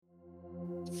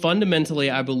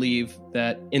fundamentally, I believe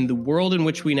that in the world in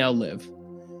which we now live,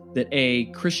 that a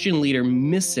Christian leader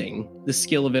missing the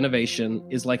skill of innovation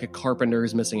is like a carpenter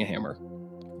who's missing a hammer.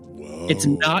 Whoa. It's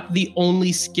not the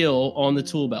only skill on the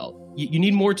tool belt. You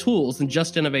need more tools than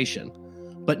just innovation.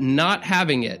 But not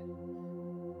having it,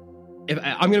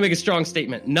 I'm going to make a strong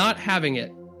statement, not having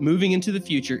it moving into the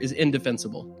future is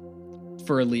indefensible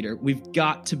for a leader. We've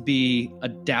got to be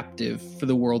adaptive for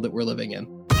the world that we're living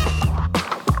in.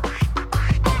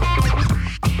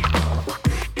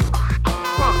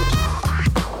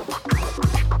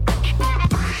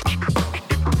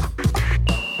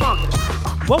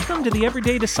 Welcome to the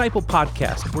Everyday Disciple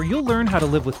Podcast, where you'll learn how to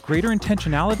live with greater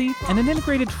intentionality and an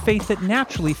integrated faith that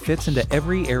naturally fits into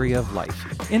every area of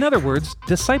life. In other words,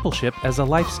 discipleship as a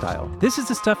lifestyle. This is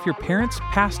the stuff your parents,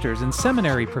 pastors, and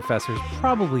seminary professors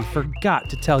probably forgot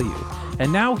to tell you.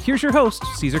 And now, here's your host,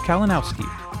 Caesar Kalinowski.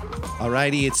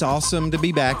 Alrighty, it's awesome to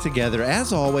be back together.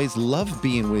 As always, love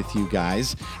being with you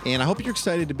guys, and I hope you're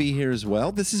excited to be here as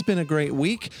well. This has been a great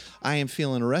week. I am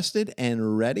feeling rested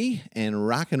and ready and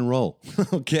rock and roll,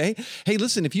 okay? Hey,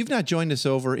 listen, if you've not joined us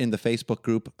over in the Facebook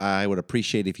group, I would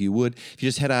appreciate if you would. If you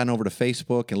just head on over to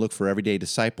Facebook and look for Everyday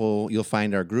Disciple, you'll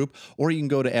find our group, or you can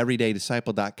go to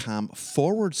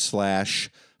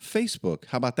everydaydisciple.com/Facebook.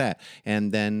 How about that?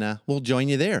 And then we'll join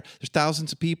you there. There's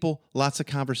thousands of people, lots of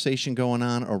conversation going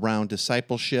on around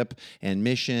discipleship and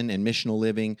mission and missional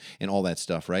living and all that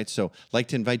stuff, right? So I'd like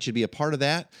to invite you to be a part of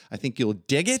that. I think you'll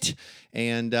dig it.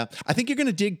 And I think you're going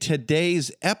to dig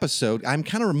today's episode. I'm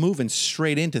kind of moving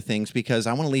straight into things because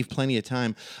I want to leave plenty of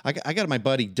time. I got my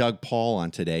buddy Doug Paul on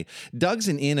today. Doug's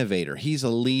an innovator. He's a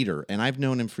leader, and I've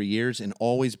known him for years and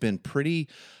always been pretty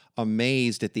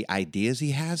amazed at the ideas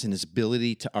he has and his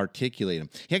ability to articulate them.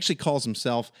 He actually calls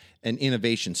himself an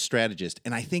innovation strategist,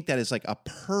 and I think that is like a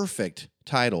perfect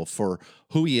title for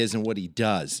who he is and what he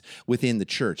does within the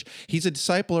church. He's a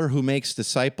discipler who makes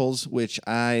disciples, which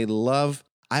I love.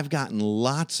 I've gotten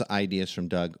lots of ideas from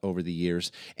Doug over the years,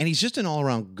 and he's just an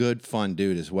all-around good, fun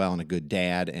dude as well, and a good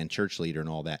dad and church leader and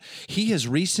all that. He has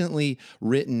recently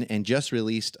written and just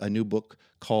released a new book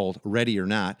called Ready or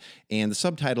Not, and the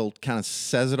subtitle kind of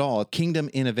says it all, Kingdom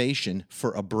Innovation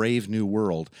for a Brave New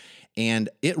World. And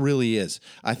it really is.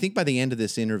 I think by the end of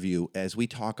this interview, as we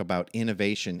talk about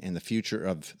innovation and the future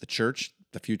of the church,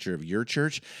 the future of your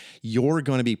church, you're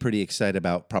going to be pretty excited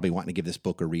about probably wanting to give this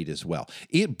book a read as well.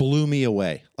 It blew me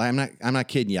away. I'm not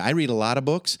kidding you. I read a lot of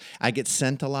books. I get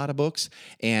sent a lot of books,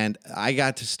 and I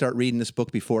got to start reading this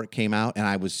book before it came out, and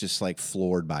I was just like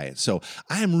floored by it. So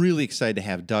I'm really excited to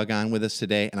have Doug on with us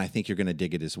today, and I think you're going to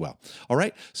dig it as well. All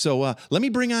right, so let me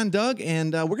bring on Doug,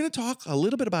 and we're going to talk a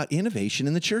little bit about innovation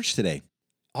in the church today.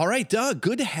 All right, Doug,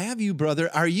 good to have you,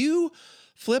 brother. Are you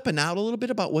flipping out a little bit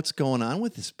about what's going on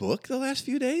with this book the last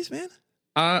few days, man?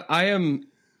 I am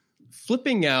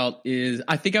flipping out.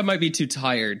 I think I might be too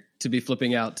tired to be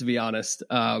flipping out, to be honest.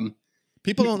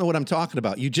 People don't know what I'm talking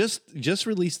about. You just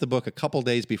released the book a couple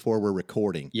days before we're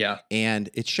recording. Yeah. And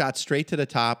it shot straight to the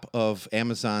top of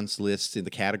Amazon's list in the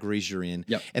categories you're in.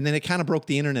 Yep. And then it kind of broke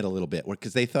the internet a little bit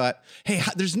because they thought, hey,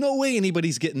 there's no way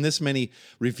anybody's getting this many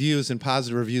reviews and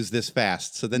positive reviews this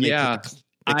fast. So then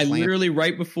I literally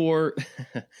right before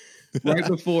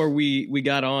we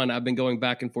got on, I've been going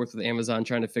back and forth with Amazon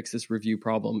trying to fix this review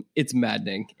problem. It's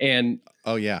maddening. And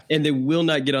and they will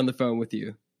not get on the phone with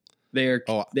you. They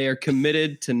are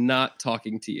committed to not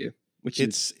talking to you, which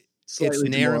is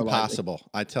near impossible.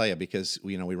 I tell you, because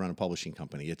we run a publishing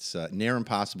company. It's near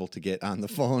impossible to get on the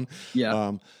phone.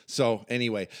 Yeah. So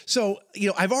anyway,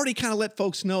 I've already kind of let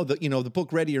folks know that the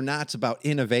book Ready or Not's about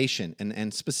innovation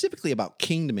and specifically about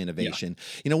kingdom innovation.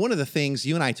 Yeah. One of the things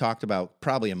you and I talked about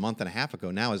probably a month and a half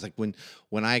ago now is like when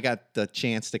I got the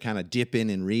chance to kind of dip in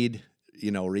and read a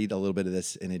little bit of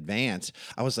this in advance,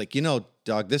 I was like,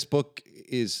 Doug, this book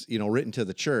is, written to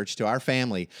the church, to our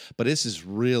family, but this is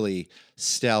really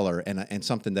stellar and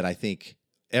something that I think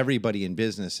everybody in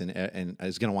business and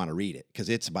is going to want to read it because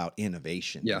it's about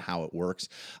innovation and how it works.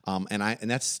 And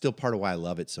that's still part of why I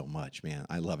love it so much, man.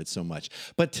 I love it so much.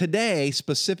 But today,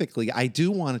 specifically, I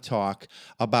do want to talk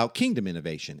about kingdom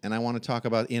innovation, and I want to talk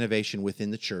about innovation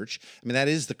within the church. I mean, that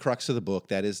is the crux of the book.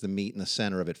 That is the meat and the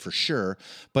center of it for sure,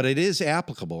 but it is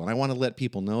applicable. And I want to let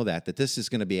people know that this is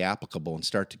going to be applicable and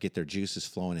start to get their juices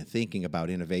flowing and thinking about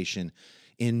innovation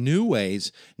in new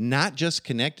ways, not just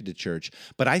connected to church,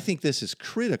 but I think this is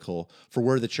critical for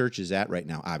where the church is at right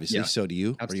now. Obviously, so do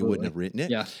you, absolutely. Or you wouldn't have written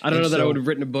it. Yeah, I don't know that I would have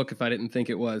written a book if I didn't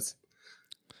think it was.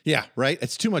 Yeah, right.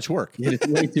 It's too much work. It's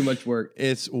way too much work.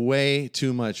 It's way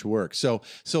too much work. So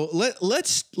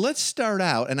let's start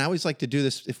out. And I always like to do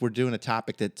this if we're doing a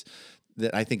topic that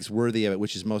that I think is worthy of it,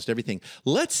 which is most everything.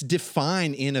 Let's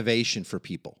define innovation for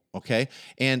people, okay?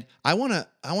 And I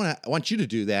want you to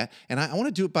do that, and I want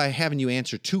to do it by having you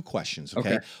answer two questions,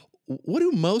 okay? What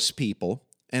do most people,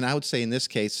 and I would say in this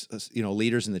case,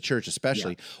 leaders in the church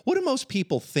especially, what do most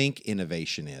people think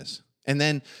innovation is? And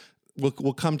then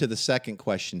we'll come to the second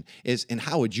question and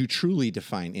how would you truly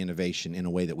define innovation in a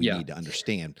way that we need to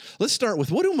understand? Let's start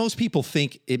with, what do most people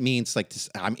think it means, like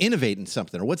I'm innovating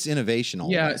something, or what's innovation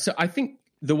all about? So I think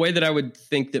the way that I would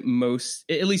think that most,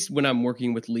 at least when I'm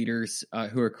working with leaders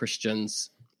who are Christians,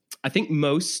 I think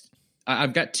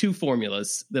I've got two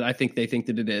formulas that I think they think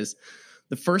that it is.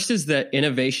 The first is that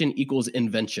innovation equals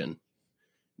invention,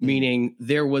 meaning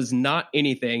there was not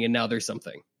anything and now there's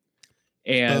something.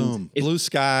 And boom, blue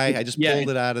sky. I just pulled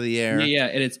it out of the air. Yeah.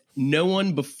 And it's no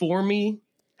one before me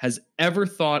has ever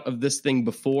thought of this thing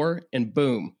before. And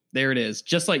boom, there it is.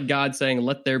 Just like God saying,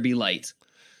 let there be light.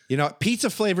 Pizza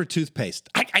flavored toothpaste.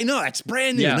 I know that's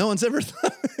brand new. Yeah. No one's ever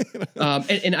thought.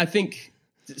 And I think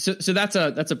so that's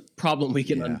a problem we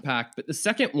can unpack. But the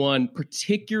second one,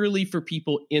 particularly for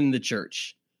people in the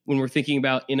church, when we're thinking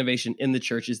about innovation in the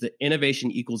church, is that innovation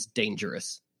equals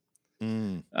dangerous.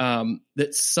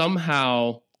 That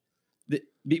somehow,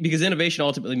 because innovation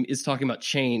ultimately is talking about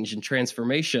change and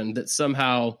transformation, that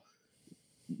somehow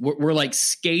we're like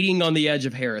skating on the edge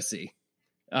of heresy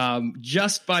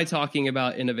just by talking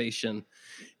about innovation.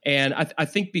 And I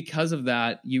think because of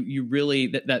that, you really,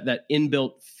 that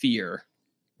inbuilt fear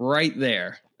right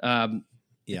there,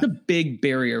 it's a big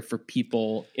barrier for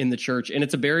people in the church. And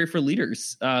it's a barrier for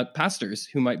leaders, pastors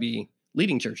who might be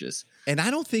leading churches. And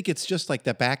I don't think it's just like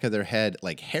the back of their head,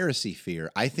 like heresy fear.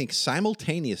 I think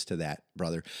simultaneous to that,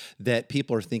 brother, that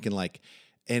people are thinking like,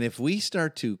 and if we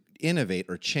start to innovate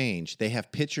or change, they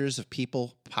have pictures of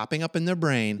people popping up in their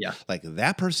brain. Yeah. Like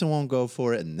that person won't go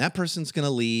for it, and that person's going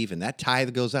to leave, and that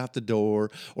tithe goes out the door,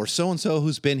 or so-and-so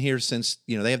who's been here since,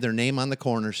 they have their name on the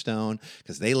cornerstone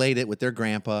because they laid it with their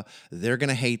grandpa. They're going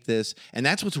to hate this. And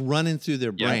that's what's running through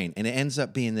their brain. And it ends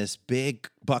up being this big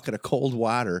bucket of cold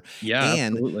water. Yeah,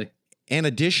 absolutely. An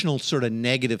additional sort of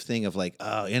negative thing of like,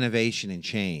 innovation and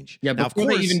change. Yeah, now, before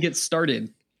they even get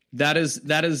started, that is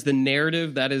the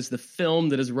narrative, that is the film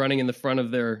that is running in the front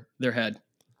of their head.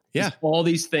 Yeah. It's all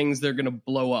these things they're going to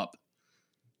blow up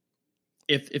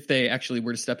if they actually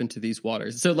were to step into these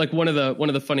waters. So like one of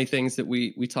the funny things that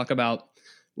we talk about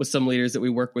with some leaders that we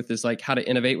work with is like how to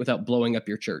innovate without blowing up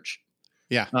your church.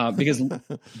 Yeah. Because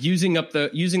using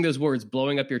those words,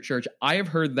 blowing up your church, I have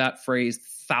heard that phrase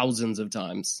thousands of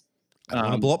times. I don't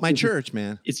want to blow up my church,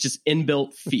 man. It's just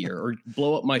inbuilt fear, or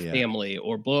blow up my family,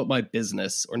 or blow up my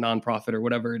business or nonprofit or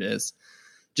whatever it is.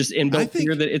 Just inbuilt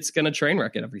fear that it's going to train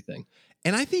wreck at everything.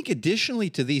 And I think additionally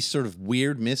to these sort of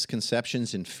weird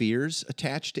misconceptions and fears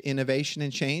attached to innovation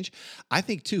and change, I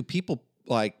think too, people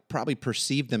like probably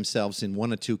perceive themselves in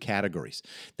one of two categories.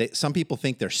 Some people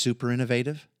think they're super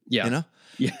innovative. Yeah.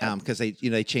 Because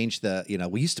they changed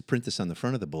we used to print this on the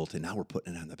front of the bulletin. Now we're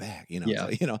putting it on the back,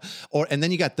 and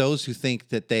then you got those who think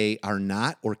that they are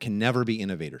not or can never be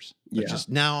innovators. Just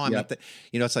now I'm not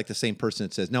it's like the same person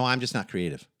that says, no, I'm just not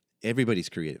creative. Everybody's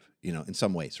creative, in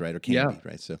some ways, right? Or can be,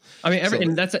 right? So, I mean,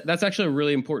 and that's actually a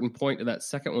really important point to that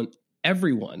second one.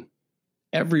 Everyone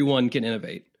can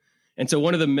innovate. And so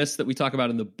one of the myths that we talk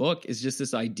about in the book is just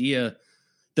this idea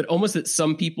that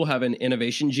some people have an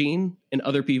innovation gene and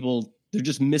other people, they're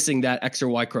just missing that X or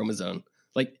Y chromosome.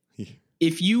 Like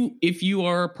if you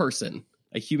are a person,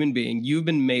 a human being, you've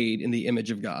been made in the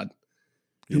image of God,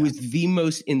 who is the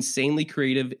most insanely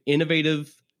creative,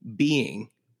 innovative being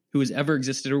who has ever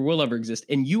existed or will ever exist.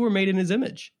 And you were made in his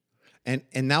image. And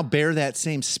now bear that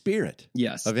same spirit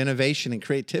of innovation and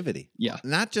creativity. Yeah.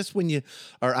 Not just when you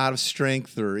are out of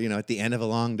strength or, at the end of a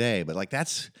long day, but like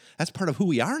that's part of who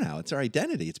we are now. It's our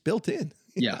identity. It's built in.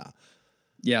 Yeah.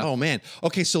 Oh, man.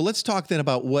 Okay, so let's talk then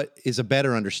about what is a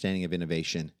better understanding of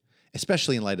innovation,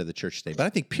 especially in light of the church today. But I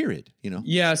think period,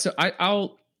 Yeah, so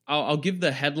I'll give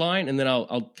the headline and then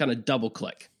I'll kind of double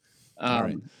click. All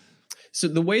right. So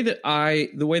the way that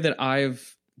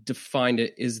I've defined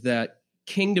it is that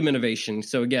kingdom innovation.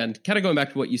 So again, kind of going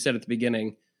back to what you said at the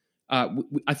beginning,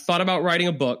 I thought about writing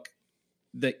a book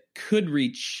that could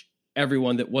reach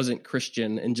everyone that wasn't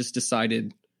Christian, and just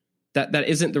decided that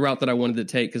isn't the route that I wanted to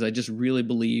take, because I just really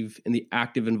believe in the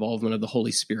active involvement of the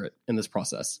Holy Spirit in this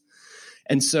process.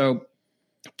 And so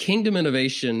kingdom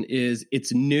innovation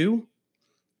it's new,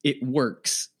 it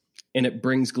works, and it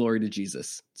brings glory to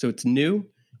Jesus. So it's new,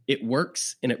 it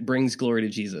works, and it brings glory to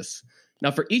Jesus.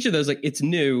 Now for each of those, like it's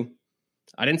new,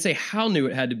 I didn't say how new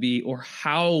it had to be or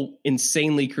how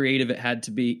insanely creative it had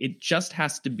to be. It just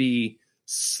has to be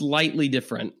slightly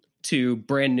different to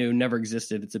brand new, never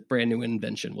existed. It's a brand new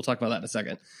invention. We'll talk about that in a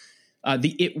second.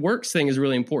 The it works thing is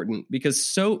really important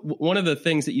because one of the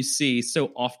things that you see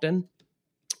so often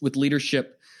with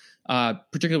leadership,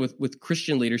 particularly with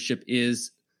Christian leadership,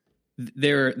 is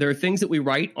there are things that we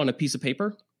write on a piece of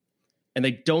paper and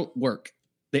they don't work.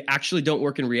 They actually don't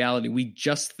work in reality. We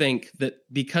just think that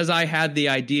because I had the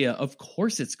idea, of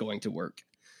course it's going to work.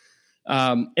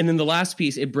 And then the last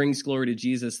piece, it brings glory to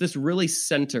Jesus. This really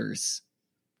centers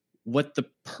what the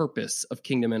purpose of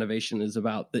kingdom innovation is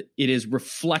about, that it is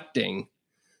reflecting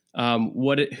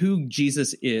who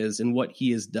Jesus is and what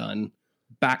he has done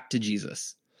back to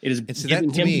Jesus. It is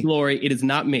giving him glory. It is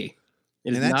not me.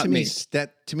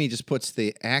 That to me just puts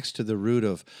the axe to the root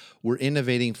of we're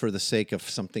innovating for the sake of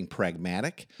something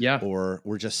pragmatic, or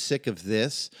we're just sick of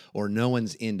this, or no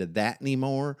one's into that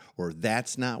anymore, or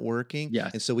that's not working.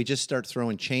 And so we just start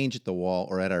throwing change at the wall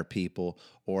or at our people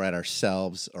or at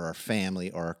ourselves or our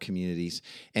family or our communities.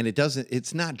 And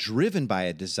it's not driven by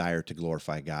a desire to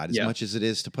glorify God as much as it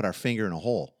is to put our finger in a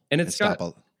hole. And it's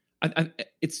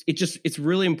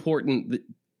really important that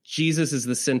Jesus is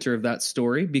the center of that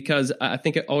story, because I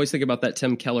always think about that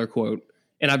Tim Keller quote,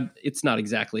 and it's not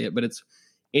exactly it, but it's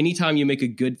anytime you make a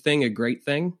good thing a great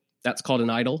thing, that's called an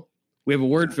idol. We have a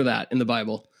word for that in the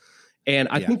Bible. And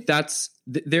I think that's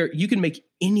there. You can make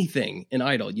anything an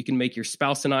idol. You can make your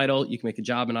spouse an idol. You can make a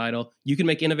job an idol. You can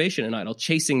make innovation an idol,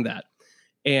 chasing that.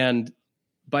 And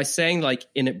by saying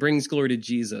and it brings glory to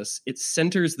Jesus, it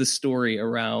centers the story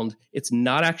around, it's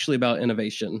not actually about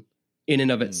innovation in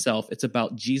and of itself. It's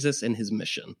about Jesus and his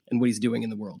mission and what he's doing in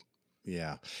the world.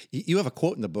 Yeah. You have a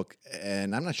quote in the book,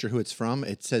 and I'm not sure who it's from.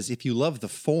 It says, if you love the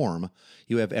form,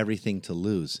 you have everything to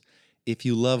lose. If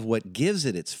you love what gives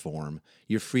it its form,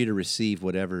 you're free to receive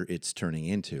whatever it's turning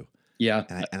into. Yeah.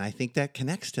 And I think that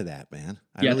connects to that, man.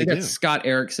 I think that's Scott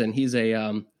Erickson. He's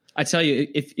I tell you,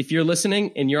 if you're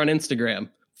listening and you're on Instagram,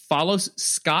 follow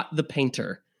Scott the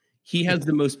Painter. He has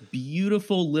the most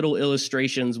beautiful little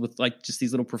illustrations with just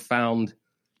these little profound,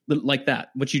 like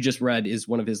that. What you just read is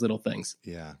one of his little things.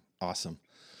 Yeah. Awesome.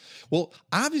 Well,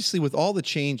 obviously with all the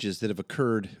changes that have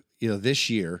occurred, this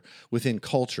year within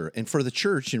culture and for the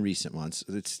church in recent months,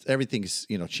 everything's,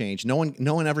 changed. No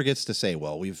one ever gets to say,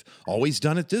 well, we've always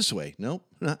done it this way. Nope,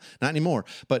 not anymore.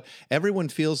 But everyone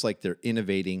feels like they're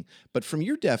innovating. But from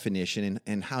your definition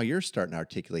and how you're starting to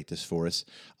articulate this for us,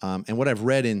 and what I've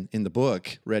read in the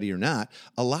book, Ready or Not,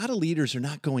 a lot of leaders are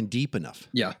not going deep enough.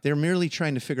 Yeah. They're merely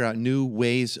trying to figure out new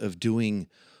ways of doing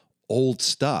old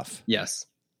stuff. Yes.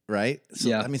 Right?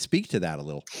 So, speak to that a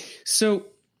little. So,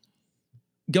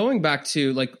 going back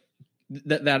to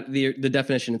the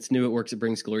definition, it's new, it works, it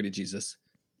brings glory to Jesus.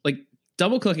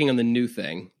 Double clicking on the new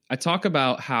thing, I talk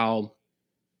about how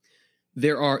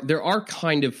there are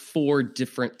kind of 4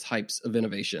 different types of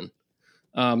innovation.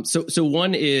 So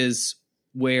one is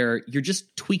where you're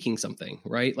just tweaking something,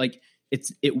 right?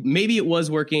 Maybe it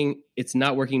was working, it's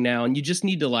not working now, and you just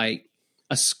need to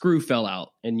a screw fell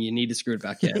out and you need to screw it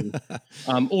back in.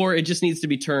 Or it just needs to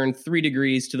be turned 3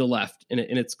 degrees to the left and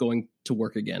it's going to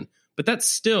work again. But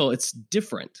it's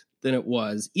different than it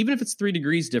was. Even if it's 3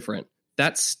 degrees different,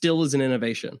 that still is an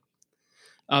innovation.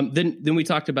 Then we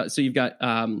talked about, so you've got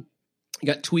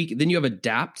tweak, then you have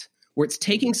adapt, where it's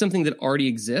taking something that already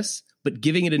exists, but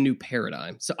giving it a new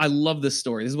paradigm. So I love this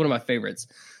story. This is one of my favorites.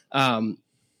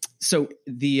 So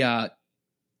the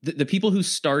people who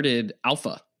started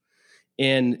Alpha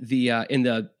in the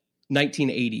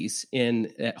 1980s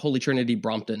at Holy Trinity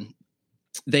Brompton,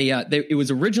 it was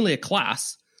originally a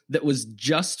class that was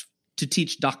just to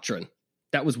teach doctrine.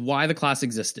 That was why the class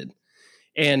existed.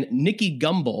 And Nicky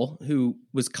Gumbel, who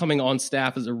was coming on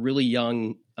staff as a really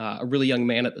young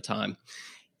man at the time,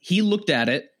 he looked at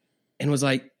it and was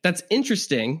like, "That's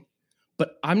interesting,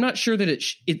 but I'm not sure that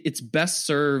it's best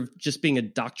served just being a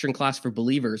doctrine class for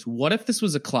believers. What if this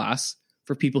was a class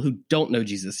for people who don't know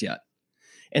Jesus yet?"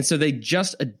 And so they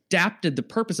just adapted the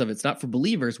purpose of it. It's not for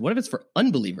believers. What if it's for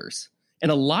unbelievers?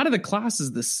 And a lot of the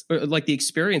classes, the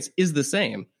experience is the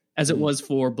same as it was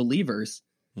for believers.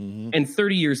 Mm-hmm. And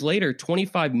 30 years later,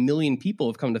 25 million people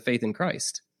have come to faith in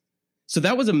Christ. So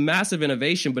that was a massive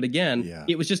innovation. But again,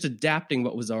 it was just adapting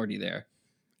what was already there.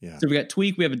 Yeah. So we got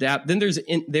tweak, we have adapt. Then there's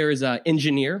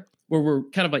engineer, where we're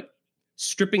kind of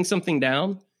stripping something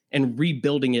down and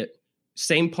rebuilding it,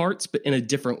 same parts, but in a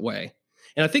different way.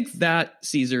 And I think that,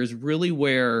 Caesar, is really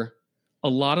where a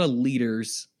lot of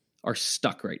leaders are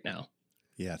stuck right now.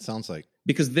 Yeah, it sounds like.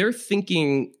 Because they're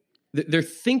thinking,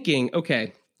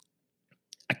 okay,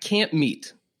 I can't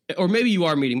meet. Or maybe you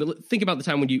are meeting, but think about the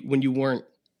time when you weren't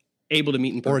able to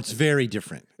meet in person. Or it's very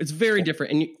different. It's very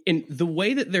different. And the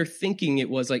way that they're thinking, it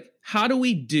was how do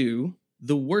we do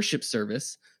the worship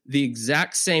service the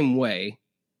exact same way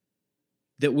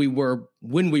that we were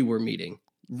when we were meeting,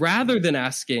 rather than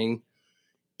asking,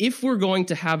 if we're going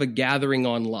to have a gathering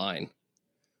online,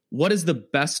 what is the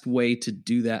best way to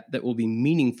do that will be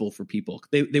meaningful for people?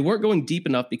 They weren't going deep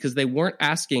enough because they weren't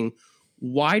asking,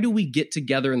 why do we get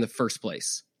together in the first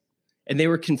place? And they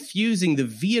were confusing the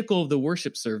vehicle of the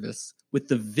worship service with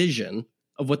the vision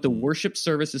of what the worship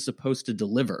service is supposed to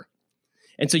deliver.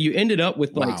 And so you ended up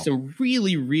with like some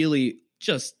really, really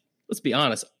just, let's be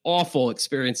honest, awful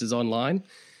experiences online.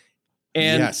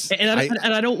 And,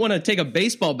 and I don't want to take a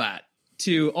baseball bat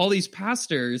to all these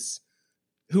pastors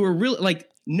who are really like,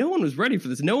 no one was ready for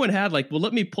this. No one had like, well,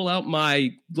 let me pull out my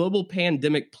global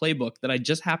pandemic playbook that I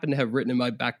just happen to have written in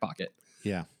my back pocket.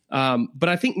 Yeah. But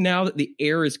I think now that the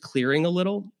air is clearing a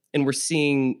little and we're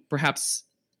seeing perhaps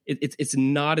it's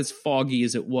not as foggy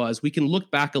as it was, we can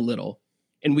look back a little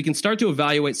and we can start to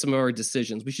evaluate some of our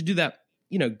decisions. We should do that,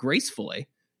 gracefully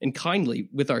and kindly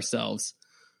with ourselves.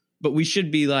 But we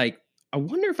should be like, I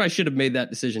wonder if I should have made that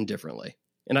decision differently.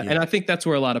 And I think that's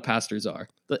where a lot of pastors are.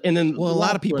 And then, well, a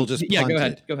lot of people just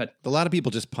punted. Go ahead. A lot of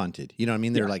people just punted. You know what I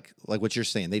mean? They're like what you're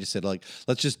saying. They just said, like,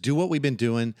 let's just do what we've been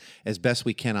doing as best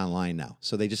we can online now.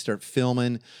 So they just start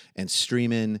filming and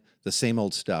streaming the same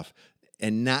old stuff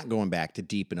and not going back to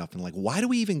deep enough. And like, why do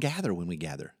we even gather when we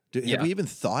gather? Have we even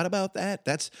thought about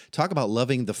that? Talk about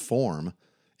loving the form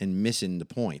and missing the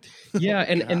point. Yeah.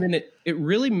 and then it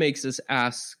really makes us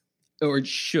ask, or it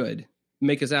should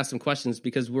make us ask some questions,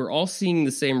 because we're all seeing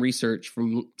the same research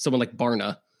from someone like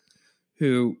Barna,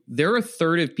 who there are a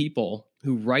third of people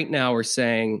who right now are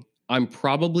saying, I'm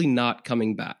probably not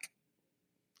coming back,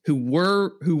 who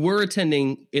were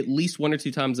attending at least 1 or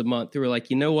 2 times a month, who were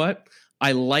like, you know what?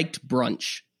 I liked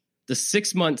brunch. The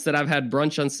 6 months that I've had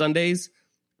brunch on Sundays,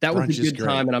 that was a good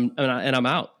time, and I'm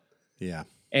out. Yeah.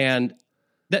 And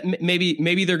that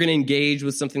maybe they're going to engage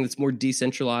with something that's more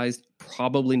decentralized.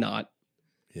 Probably not.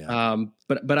 Yeah.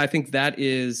 But I think that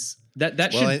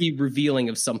should be revealing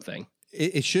of something.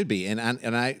 It should be. And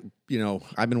I,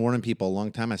 I've been warning people a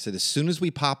long time. I said, as soon as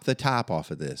we pop the top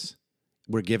off of this,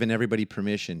 we're giving everybody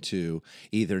permission to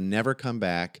either never come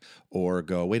back or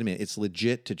go, wait a minute, it's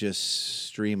legit to just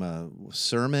stream a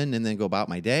sermon and then go about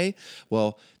my day.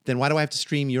 Well, then why do I have to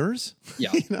stream yours?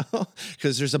 Yeah.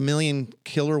 Because there's a million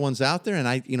killer ones out there. And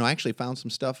I actually found some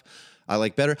stuff I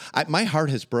like better. My heart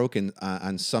has broken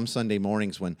on some Sunday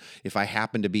mornings when, if I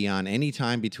happen to be on any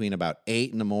time between about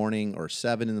 8 in the morning or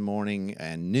 7 in the morning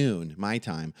and noon, my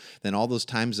time, then all those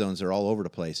time zones are all over the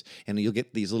place. And you'll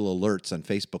get these little alerts on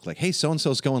Facebook like, hey,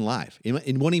 so-and-so's going live.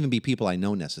 It won't even be people I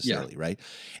know necessarily, right?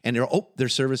 And their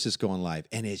service is going live.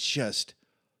 And it's just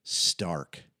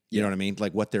stark. You know what I mean?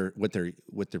 Like what they're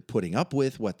putting up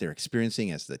with, what they're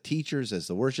experiencing as the teachers, as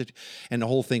the worship, and the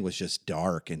whole thing was just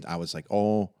dark. And I was like,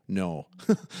 oh no,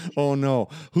 oh no,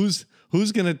 who's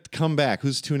gonna come back?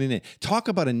 Who's tuning in? Talk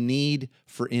about a need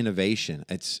for innovation.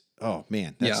 It's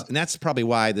and that's probably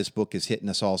why this book is hitting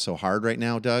us all so hard right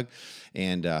now, Doug,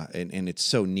 and it's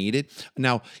so needed.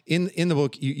 Now, in the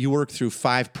book, you work through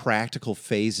 5 practical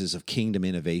phases of kingdom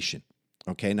innovation.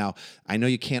 Okay, now I know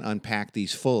you can't unpack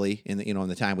these fully in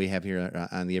the time we have here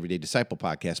on the Everyday Disciple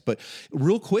podcast, but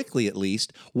real quickly, at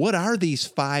least, what are these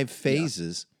 5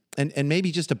 phases, and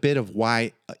maybe just a bit of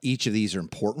why each of these are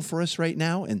important for us right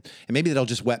now, and maybe that'll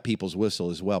just wet people's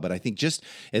whistle as well. But I think just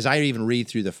as I even read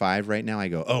through the 5 right now, I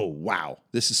go, oh wow,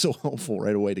 this is so helpful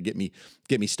right away to get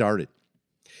me started.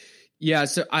 Yeah,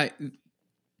 so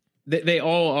they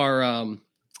all are.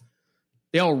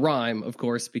 They all rhyme, of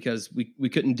course, because we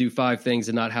couldn't do 5 things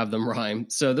and not have them rhyme.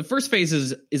 So the first phase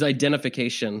is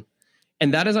identification.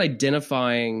 And that is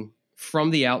identifying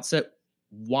from the outset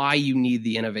why you need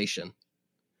the innovation.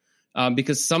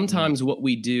 Because sometimes what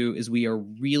we do is we are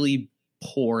really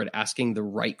poor at asking the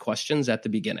right questions at the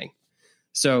beginning.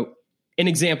 So an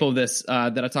example of this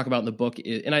that I talk about in the book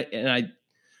is, and I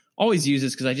always use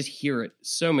this because I just hear it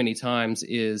so many times,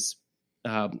 is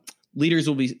leaders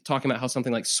will be talking about how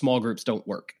something like small groups don't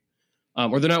work,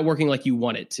 or they're not working like you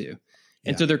want it to.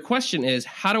 And so their question is,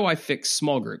 how do I fix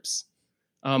small groups?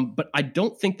 But I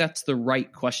don't think that's the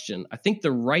right question. I think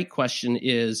the right question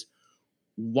is,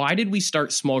 why did we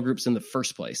start small groups in the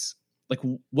first place? Like,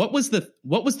 what was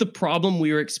the problem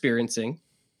we were experiencing,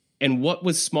 and what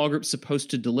was small groups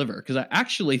supposed to deliver? Because I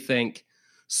actually think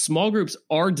small groups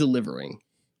are delivering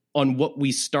on what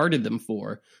we started them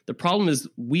for. The problem is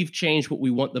we've changed what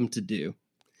we want them to do.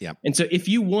 Yeah. And so if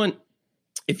you want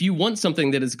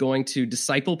something that is going to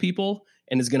disciple people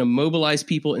and is going to mobilize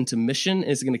people into mission,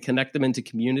 and is going to connect them into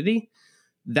community,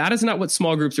 that is not what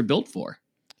small groups are built for.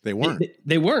 They weren't.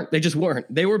 They weren't. They just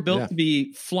weren't. They were built to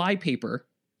be flypaper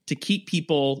to keep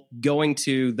people going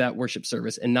to that worship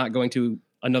service and not going to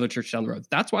another church down the road.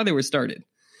 That's why they were started.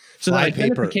 So the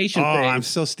identification phase, I'm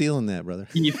still stealing that, brother.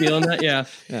 You feeling that? Yeah.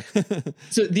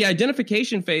 So the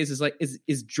identification phase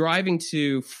is driving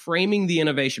to framing the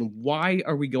innovation. Why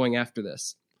are we going after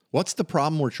this? What's the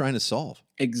problem we're trying to solve?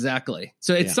 Exactly.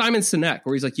 So it's Simon Sinek,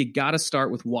 where he's like, you got to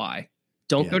start with why.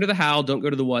 Don't go to the how, don't go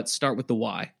to the what, start with the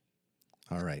why.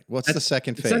 All right. What's the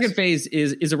second phase? The second phase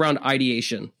is around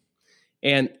ideation.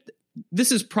 And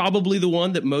this is probably the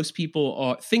one that most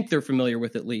people think they're familiar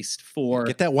with, at least. For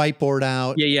get that whiteboard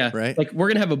out. Yeah. Right. Like, we're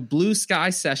gonna have a blue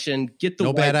sky session. Get the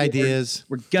no bad ideas.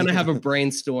 We're gonna have a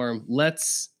brainstorm.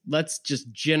 Let's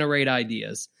just generate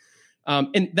ideas.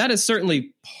 And that is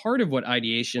certainly part of what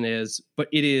ideation is, but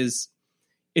it's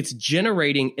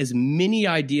generating as many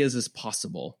ideas as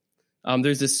possible.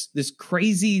 There's this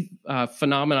crazy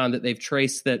phenomenon that they've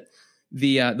traced that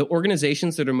the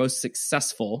organizations that are most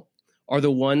successful are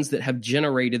the ones that have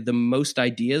generated the most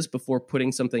ideas before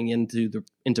putting something into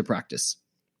practice.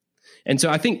 And so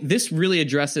I think this really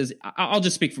addresses, I'll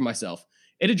just speak for myself.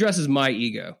 It addresses my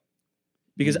ego,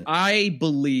 because I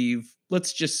believe,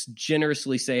 let's just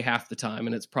generously say half the time,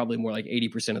 and it's probably more like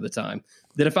 80% of the time,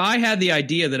 that if I had the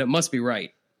idea, that it must be right.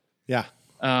 Yeah.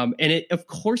 And of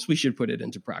course we should put it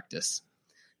into practice.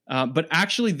 But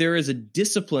actually, there is a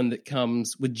discipline that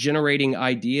comes with generating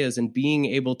ideas and being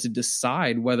able to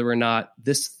decide whether or not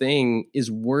this thing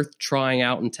is worth trying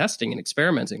out and testing and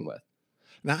experimenting with.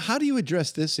 Now, how do you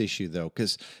address this issue, though?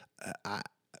 Because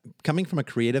coming from a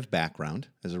creative background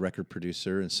as a record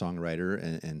producer and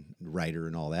songwriter and writer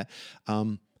and all that,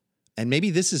 and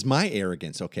maybe this is my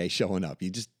arrogance, showing up. You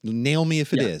just nail me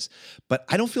if it is. But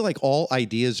I don't feel like all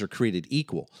ideas are created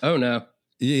equal. Oh, no.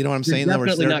 You know what I'm saying?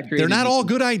 They're not all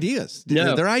good ideas.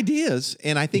 No. They're ideas.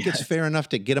 And I think it's fair enough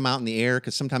to get them out in the air,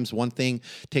 because sometimes one thing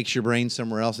takes your brain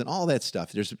somewhere else and all that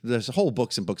stuff. There's whole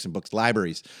books and books and books,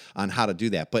 libraries on how to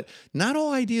do that. But not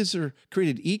all ideas are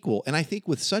created equal. And I think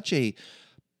with such a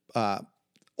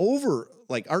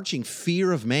arching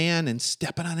fear of man and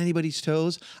stepping on anybody's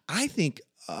toes, I think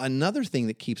another thing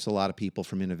that keeps a lot of people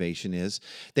from innovation is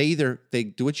they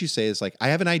do what you say is like, I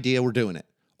have an idea, we're doing it.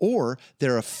 Or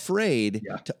they're afraid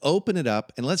to open it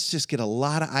up and let's just get a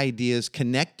lot of ideas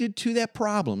connected to that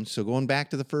problem. So going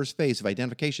back to the first phase of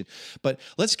identification, but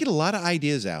let's get a lot of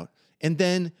ideas out, and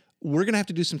then we're going to have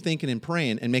to do some thinking and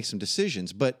praying and make some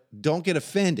decisions. But don't get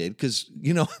offended, because,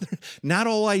 not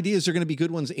all ideas are going to be good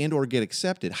ones and or get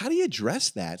accepted. How do you address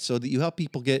that so that you help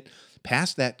people get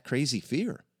past that crazy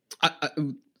fear?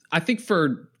 I think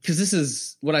because this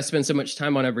is what I spend so much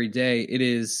time on every day, it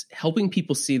is helping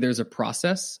people see there's a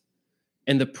process,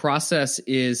 and the process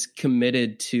is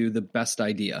committed to the best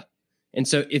idea. And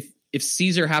so if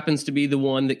Caesar happens to be the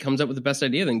one that comes up with the best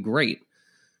idea, then great.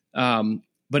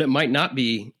 But it might not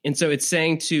be. And so it's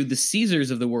saying to the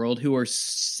Caesars of the world who are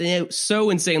so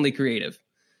insanely creative,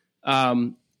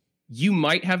 you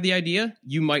might have the idea,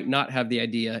 you might not have the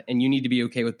idea, and you need to be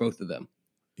okay with both of them.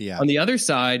 Yeah. On the other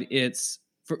side, it's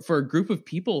for a group of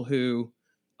people who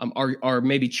are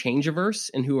maybe change averse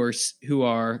and who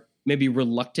are maybe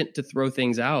reluctant to throw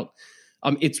things out.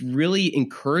 It's really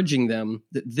encouraging them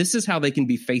that this is how they can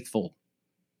be faithful.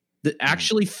 That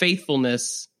actually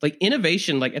faithfulness, like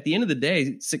innovation, like at the end of the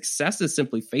day, success is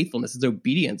simply faithfulness. It's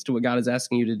obedience to what God is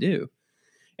asking you to do.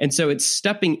 And so it's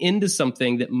stepping into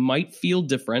something that might feel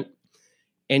different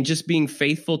and just being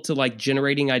faithful to like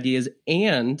generating ideas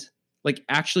and like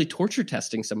actually torture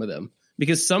testing some of them.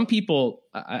 Because some people,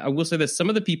 I will say this, some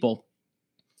of the people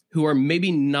who are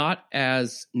maybe not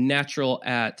as natural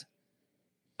at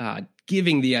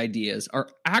giving the ideas are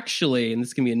actually, and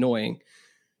this can be annoying,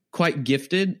 quite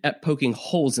gifted at poking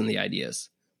holes in the ideas.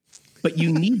 But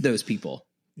you need those people.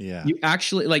 Yeah. You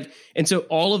actually like, and so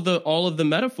all of the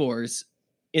metaphors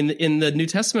in the New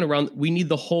Testament around, we need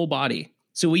the whole body.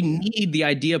 So we need the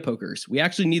idea pokers. We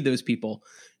actually need those people.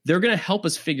 They're going to help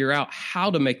us figure out how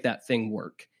to make that thing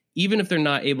work, even if they're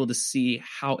not able to see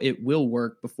how it will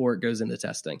work before it goes into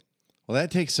testing. Well, that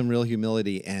takes some real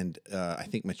humility and I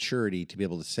think maturity to be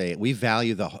able to say we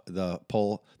value the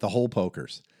hole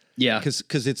pokers. Yeah,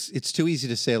 because it's too easy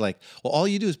to say like, well, all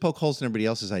you do is poke holes in everybody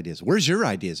else's ideas. Where's your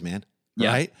ideas, man?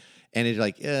 Yeah. Right? And it's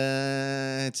like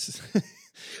it's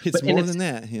it's more than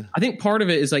that. You know? I think part of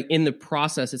it is like in the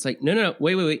process, it's like no,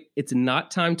 wait. It's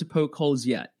not time to poke holes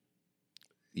yet.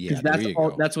 Yeah,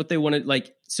 that's what they wanted.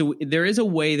 Like, so there is a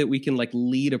way that we can like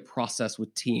lead a process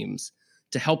with teams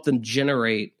to help them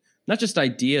generate not just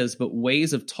ideas, but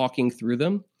ways of talking through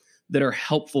them that are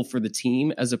helpful for the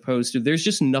team, as opposed to there's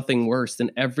just nothing worse than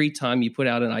every time you put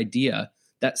out an idea,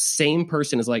 that same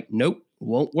person is like, nope,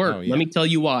 Won't work. Oh, yeah. Let me tell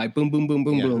you why. Boom, boom, boom,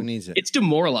 boom, Yeah, boom. who needs it? It's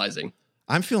demoralizing.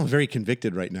 I'm feeling very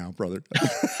convicted right now, brother.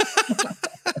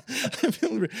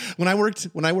 When I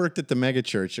worked at the mega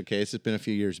church, okay, this has been a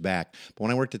few years back, but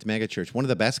when I worked at the mega church, one of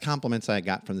the best compliments I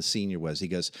got from the senior was, he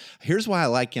goes, here's why I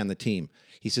like you on the team.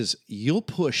 He says, you'll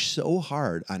push so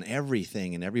hard on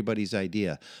everything and everybody's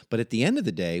idea, but at the end of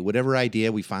the day, whatever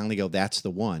idea we finally go, that's the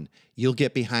one, you'll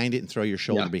get behind it and throw your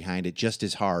shoulder behind it just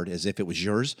as hard as if it was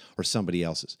yours or somebody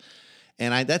else's.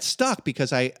 And that stuck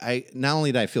because I not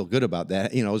only did I feel good about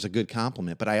that, it was a good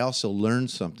compliment, but I also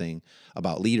learned something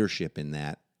about leadership in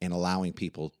that and allowing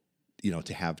people,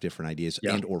 to have different ideas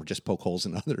and or just poke holes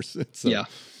in others. So,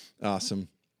 awesome.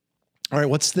 All right,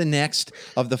 what's the next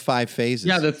of the 5 phases?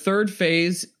 Yeah, the third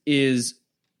phase is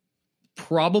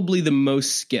probably the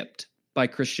most skipped by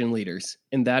Christian leaders,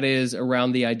 and that is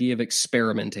around the idea of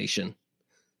experimentation.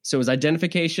 So it was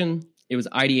identification, it was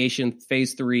ideation.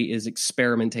 Phase 3 is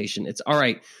experimentation. It's all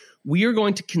right, we are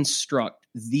going to construct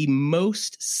the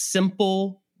most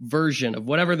simple version of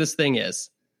whatever this thing is.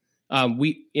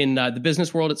 We in the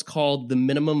business world, it's called the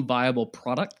minimum viable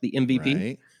product, the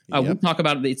MVP. Right. We talk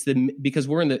about it. Because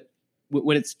we're in the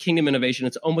when it's kingdom innovation,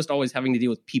 it's almost always having to deal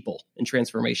with people and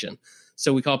transformation.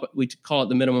 So we call it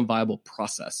the minimum viable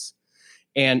process,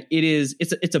 and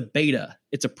it's a beta,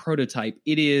 it's a prototype.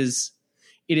 It is.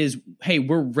 Hey,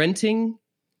 we're renting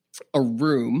a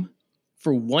room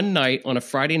for one night on a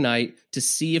Friday night to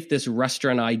see if this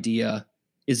restaurant idea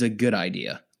is a good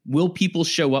idea. Will people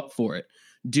show up for it?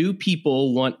 Do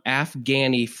people want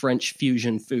Afghani French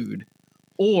fusion food,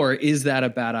 or is that a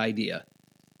bad idea?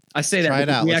 I say that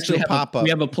because we actually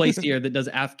have a place here that does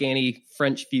Afghani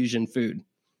French fusion food.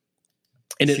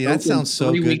 And see, that sounds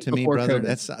so good to me, brother.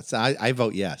 I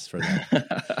vote yes for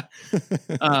that.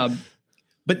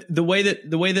 But the way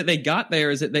that they got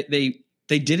there is that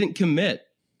they didn't commit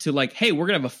to like, hey, we're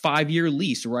gonna have a 5-year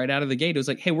lease right out of the gate. It was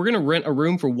like, hey, we're gonna rent a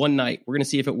room for one night. We're gonna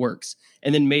see if it works,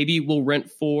 and then maybe we'll rent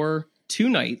for 2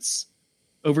 nights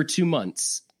over 2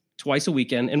 months. Twice a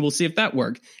weekend, and we'll see if that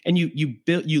works. And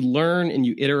you learn and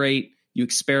you iterate, you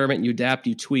experiment, you adapt,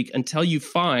 you tweak until you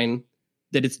find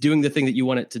that it's doing the thing that you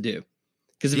want it to do.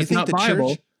 Because if it's not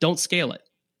viable, don't scale it.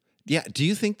 Yeah. Do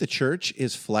you think the church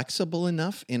is flexible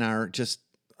enough in our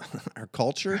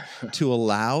culture to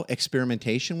allow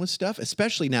experimentation with stuff?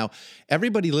 Especially now,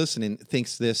 everybody listening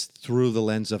thinks this through the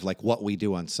lens of like what we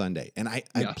do on Sunday. And I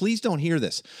please don't hear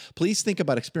this. Please think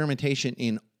about experimentation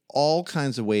in all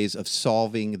kinds of ways of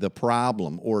solving the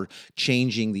problem or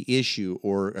changing the issue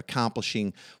or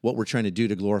accomplishing what we're trying to do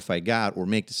to glorify God or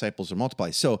make disciples or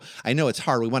multiply. So I know it's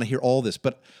hard. We want to hear all this,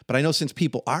 but I know since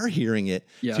people are hearing it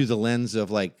through the lens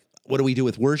of like, what do we do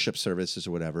with worship services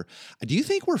or whatever? Do you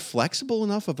think we're flexible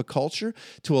enough of a culture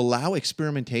to allow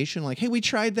experimentation? Like, hey, we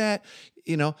tried that,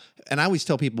 and I always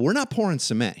tell people, we're not pouring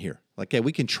cement here. Like, hey,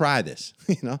 we can try this,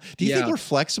 Do you think we're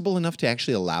flexible enough to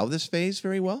actually allow this phase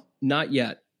very well? Not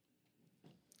yet.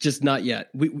 Just not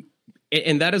yet.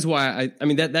 And that is why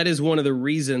that is one of the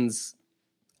reasons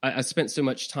I spent so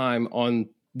much time on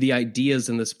the ideas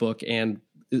in this book. And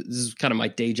this is kind of my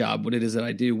day job, what it is that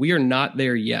I do. We are not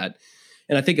there yet.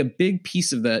 And I think a big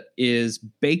piece of that is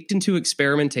baked into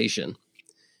experimentation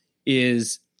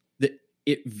is that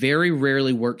it very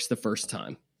rarely works the first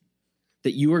time.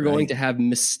 That you are going to have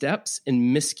missteps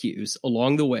and miscues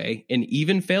along the way and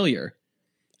even failure.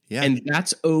 Yeah. And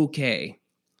that's okay.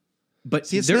 But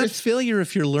see, it's not failure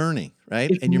if you're learning,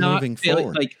 right? And you're moving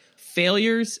forward. Like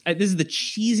failures, this is the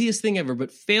cheesiest thing ever,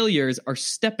 but failures are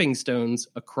stepping stones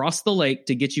across the lake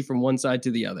to get you from one side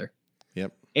to the other.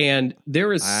 Yep. And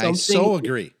there is something. I so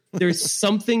agree. There's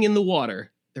something in the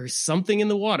water. There's something in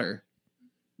the water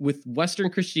with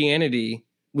Western Christianity,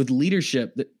 with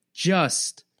leadership that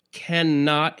just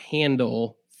cannot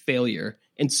handle failure.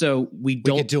 And so we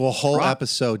could do a whole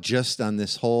episode just on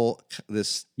this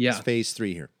phase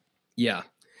 3 here. Yeah.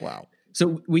 Wow.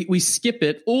 So we skip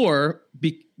it, or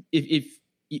if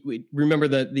remember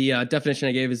the definition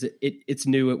I gave is that it's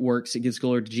new, it works, it gives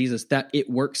glory to Jesus. That it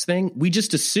works thing, we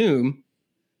just assume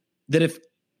that if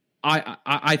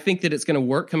I think that it's going to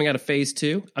work coming out of phase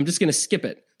 2, I'm just going to skip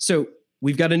it. So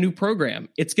we've got a new program.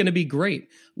 It's going to be great.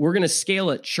 We're going to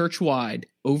scale it church-wide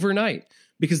overnight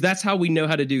because that's how we know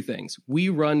how to do things. We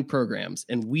run programs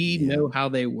and we know how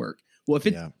they work. Well,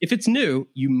 if it's new,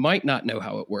 you might not know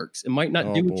how it works. It might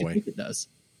not do what you think it does.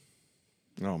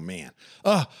 Oh man!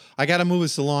 Oh, I got to move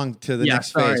us along to the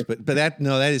next phase. But that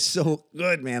is so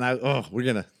good, man. We're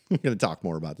gonna talk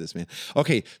more about this, man.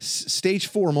 Okay, stage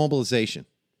 4, mobilization.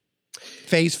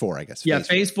 Phase 4, I guess.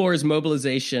 Phase 4 is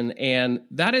mobilization, and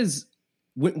that is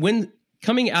when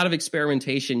coming out of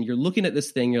experimentation, you're looking at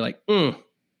this thing, you're like,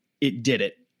 it did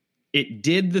it. It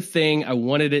did the thing I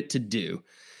wanted it to do.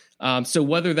 So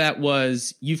whether that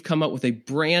was you've come up with a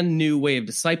brand new way of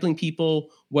discipling people,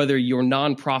 whether your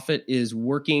nonprofit is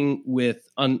working with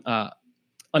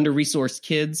under-resourced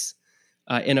kids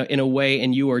in a way,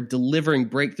 and you are delivering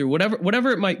breakthrough,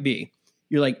 whatever it might be,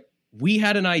 you're like, we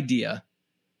had an idea,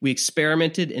 we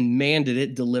experimented, and man, did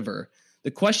it deliver.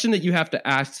 The question that you have to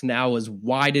ask now is,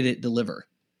 why did it deliver?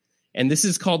 And this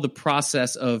is called the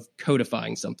process of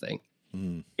codifying something.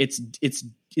 It's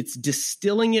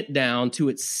distilling it down to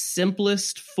its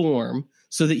simplest form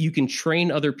so that you can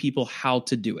train other people how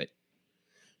to do it.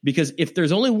 Because if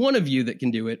there's only one of you that can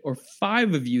do it, or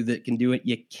 5 of you that can do it,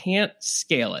 you can't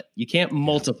scale it. You can't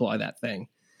multiply that thing.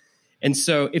 And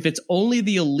so if it's only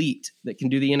the elite that can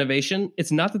do the innovation,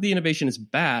 it's not that the innovation is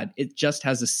bad. It just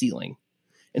has a ceiling.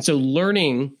 And so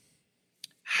learning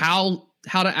how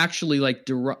to actually like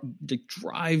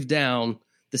drive down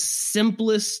the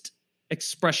simplest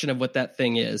expression of what that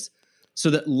thing is,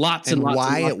 so that lots and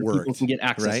lots of people can get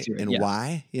access right? to it. And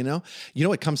why,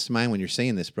 what comes to mind when you're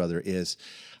saying this, brother, is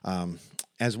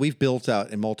as we've built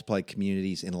out and multiplied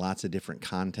communities in lots of different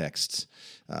contexts,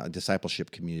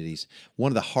 discipleship communities,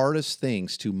 one of the hardest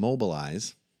things to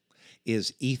mobilize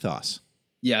is ethos.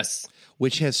 Yes.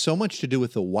 Which has so much to do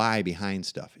with the why behind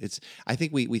stuff. I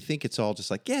think we think it's all just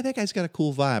like, yeah, that guy's got a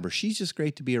cool vibe, or she's just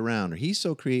great to be around, or he's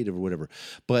so creative, or whatever.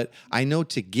 But I know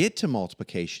to get to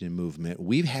multiplication and movement,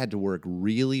 we've had to work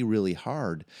really, really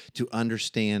hard to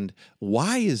understand,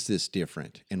 why is this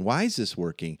different? And why is this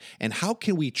working? And how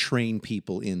can we train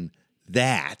people in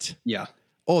that? Yeah.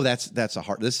 Oh, this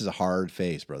is a hard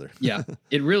phase, brother. Yeah,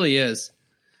 it really is.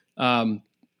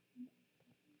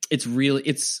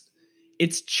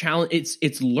 It's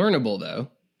learnable though.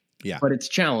 Yeah. But it's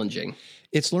challenging.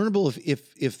 It's learnable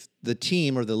if the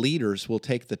team or the leaders will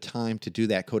take the time to do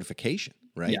that codification,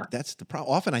 right? Yeah. That's the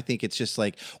problem. Often I think it's just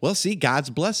like, well, see, God's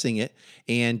blessing it,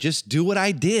 and just do what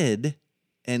I did,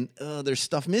 and there's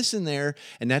stuff missing there,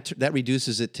 and that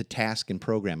reduces it to task and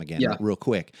program again, real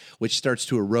quick, which starts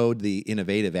to erode the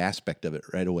innovative aspect of it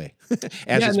right away.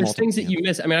 And there's things that you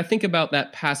miss. I mean, I think about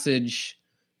that passage.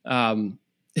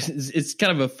 It's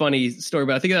kind of a funny story,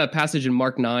 but I think of that passage in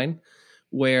Mark 9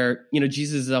 where,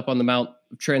 Jesus is up on the Mount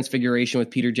of Transfiguration with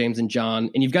Peter, James, and John,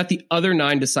 and you've got the other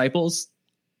 9 disciples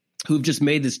who've just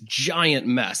made this giant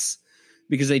mess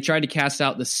because they tried to cast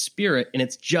out the spirit and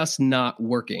it's just not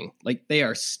working. Like, they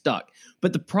are stuck.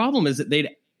 But the problem is that they'd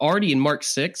already in Mark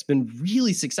 6 been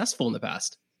really successful in the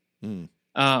past. And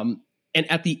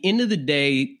at the end of the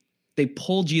day, they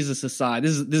pull Jesus aside.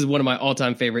 This is one of my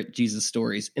all-time favorite Jesus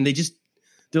stories. And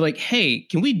they're like, hey,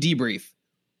 can we debrief?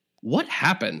 What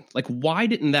happened? Like, why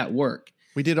didn't that work?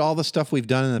 We did all the stuff we've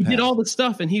done in the past. We did all the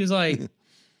stuff. And he was like,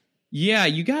 yeah,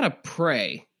 you got to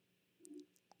pray.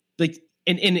 Like,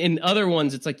 in other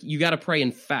ones, it's like, you got to pray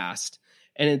and fast.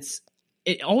 And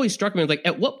it always struck me, like,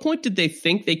 at what point did they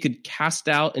think they could cast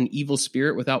out an evil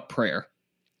spirit without prayer?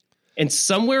 And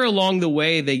somewhere along the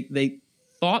way, they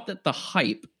thought that the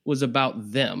hype was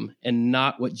about them and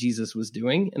not what Jesus was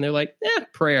doing. And they're like,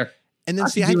 prayer. And then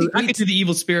I could do the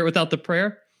evil spirit without the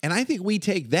prayer. And I think we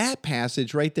take that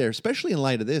passage right there, especially in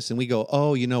light of this, and we go,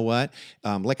 oh, you know what?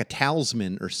 Like a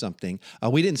talisman or something.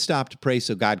 We didn't stop to pray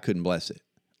so God couldn't bless it.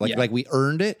 Like we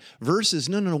earned it, versus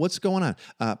no, what's going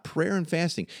on? Prayer and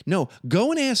fasting. No,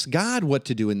 go and ask God what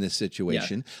to do in this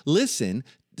situation. Yeah. Listen,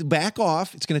 back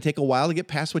off. It's going to take a while to get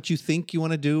past what you think you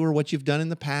want to do or what you've done in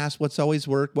the past, what's always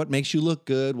worked, what makes you look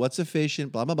good, what's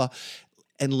efficient, blah, blah, blah.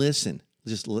 And listen.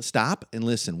 Just stop and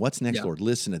listen. What's next, Lord?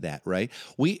 Listen to that, right?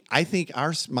 I think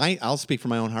I'll speak from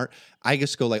my own heart. I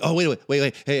just go like, oh,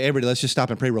 wait. Hey, everybody, let's just stop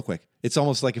and pray real quick. It's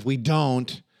almost like if we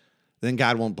don't, then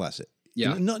God won't bless it.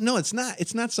 Yeah. No, it's not.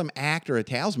 It's not some act or a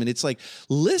talisman. It's like,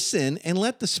 listen and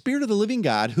let the Spirit of the living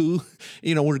God, who,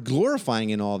 we're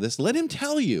glorifying in all this, let him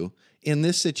tell you in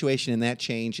this situation, in that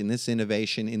change, in this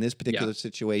innovation, in this particular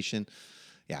situation.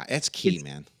 Yeah, that's key,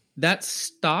 man. That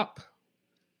stop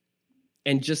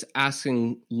and just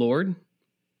asking, Lord,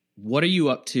 what are you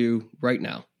up to right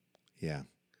now? Yeah.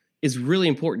 Is really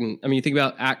important. I mean, you think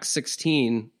about Acts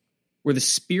 16, where the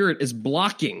Spirit is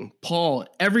blocking Paul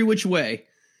every which way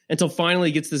until finally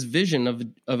he gets this vision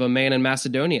of a man in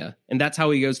Macedonia. And that's how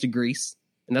he goes to Greece.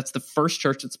 And that's the first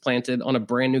church that's planted on a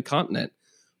brand new continent.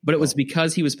 But it was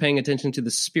because he was paying attention to the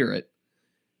Spirit,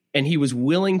 and he was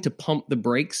willing to pump the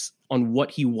brakes on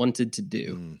what he wanted to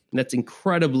do. And that's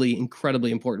incredibly,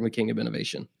 incredibly important with King of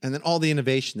Innovation. And then all the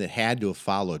innovation that had to have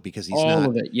followed, because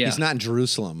he's not in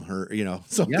Jerusalem or,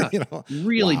 something,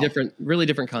 really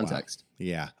different context. Wow.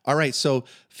 Yeah. All right. So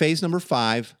phase number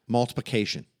 5,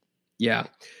 multiplication. Yeah.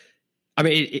 I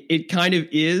mean, it kind of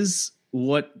is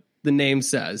what the name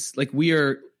says. Like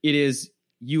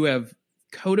you have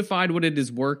codified what it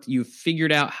has worked. You've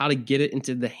figured out how to get it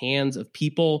into the hands of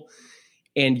people.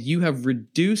 And you have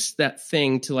reduced that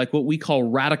thing to like what we call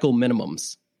radical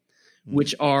minimums,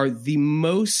 which are the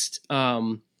most,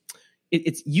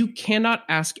 you cannot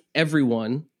ask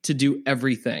everyone to do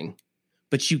everything,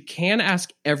 but you can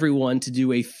ask everyone to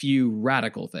do a few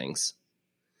radical things.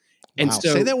 And wow.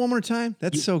 so Say that one more time.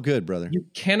 That's so good, brother. You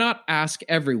cannot ask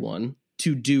everyone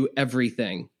to do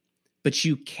everything, but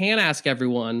you can ask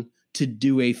everyone to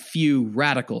do a few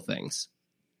radical things.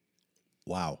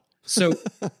 Wow. So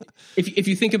if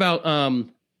you think about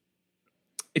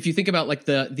like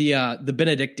the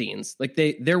Benedictines, like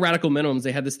their radical minimums,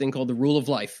 they had this thing called the rule of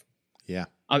life. Yeah.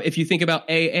 If you think about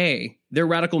AA, their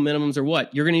radical minimums are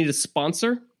what? You're going to need a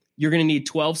sponsor. You're going to need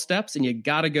 12 steps, and you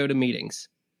got to go to meetings.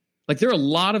 Like there are a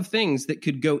lot of things that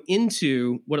could go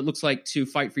into what it looks like to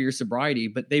fight for your sobriety,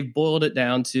 but they've boiled it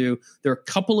down to there are a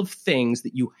couple of things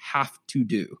that you have to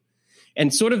do.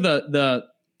 And sort of the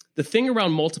thing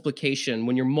around multiplication,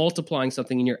 when you're multiplying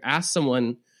something and you're asked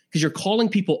someone, because you're calling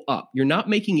people up, you're not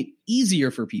making it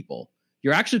easier for people.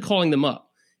 You're actually calling them up.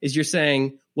 Is you're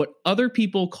saying what other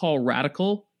people call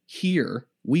radical here,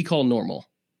 we call normal.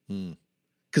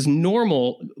 Because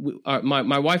normal,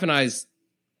 my wife and I's,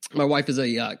 my wife is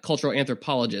a cultural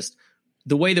anthropologist.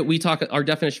 The way that we talk, our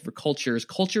definition for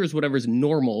culture is whatever's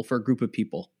normal for a group of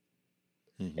people.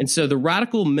 Mm-hmm. And so the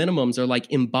radical minimums are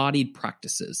like embodied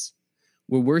practices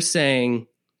where we're saying,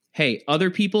 hey,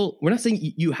 other people, we're not saying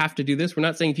you have to do this. We're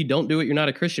not saying if you don't do it, you're not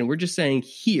a Christian. We're just saying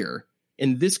here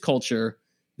in this culture,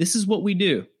 this is what we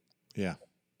do. Yeah.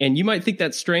 And you might think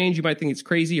that's strange. You might think it's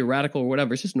crazy or radical or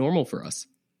whatever. It's just normal for us.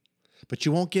 But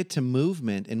you won't get to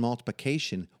movement and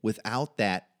multiplication without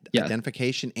that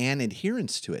identification and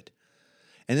adherence to it.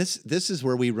 And this is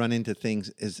where we run into things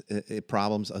as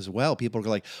problems as well. People are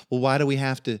like, well, why do we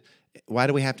have to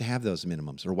have those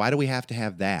minimums, or why do we have to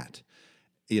have that?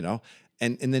 You know,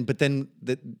 and then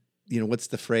what's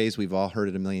the phrase? We've all heard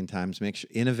it a million times.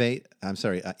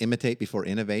 Imitate before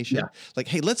innovation. Yeah. Like,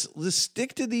 hey, let's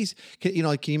stick to these. Can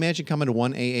you imagine coming to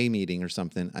one AA meeting or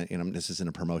something? This isn't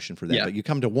a promotion for that, but you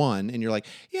come to one and you're like,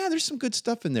 yeah, there's some good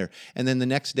stuff in there. And then the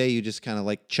next day you just kind of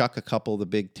like chuck a couple of the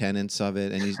big tenets of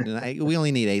it. And we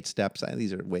only need 8 steps.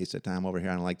 These are a waste of time over here.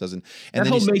 I don't like those. And that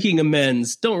whole making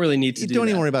amends, don't really need to do that. Don't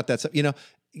even worry about that stuff.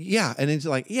 Yeah, and it's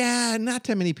like, not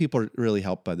that many people are really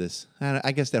helped by this.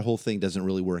 I guess that whole thing doesn't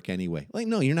really work anyway. Like,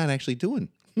 no, you're not actually doing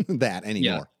that anymore.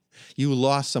 Yeah. You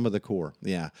lost some of the core.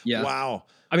 Yeah. Wow.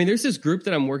 I mean, there's this group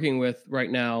that I'm working with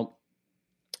right now,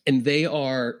 and they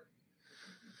have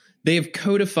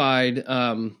codified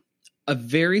a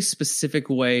very specific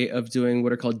way of doing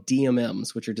what are called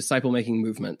DMMs, which are disciple-making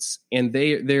movements. And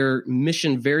their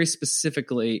mission very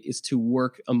specifically is to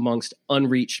work amongst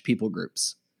unreached people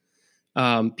groups.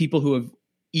 People who have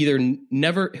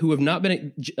who have not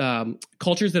been,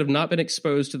 cultures that have not been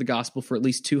exposed to the gospel for at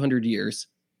least 200 years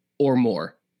or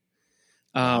more.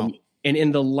 Wow. And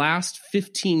in the last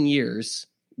 15 years,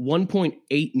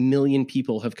 1.8 million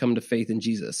people have come to faith in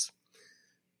Jesus.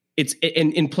 It's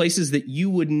in places that you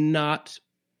would not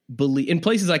believe, in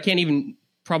places I can't even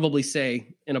probably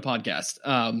say in a podcast.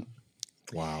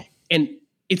 Wow. And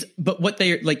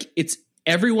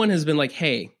everyone has been like,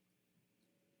 hey,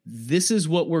 this is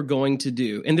what we're going to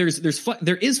do. And there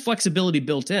is flexibility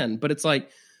built in, but it's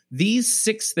like these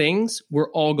 6 things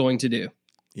we're all going to do.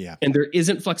 Yeah. And there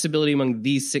isn't flexibility among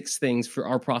these 6 things for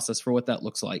our process for what that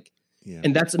looks like. Yeah.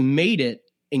 And that's made it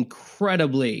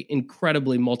incredibly,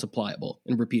 incredibly multipliable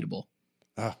and repeatable.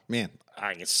 Oh man,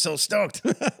 I get so stoked.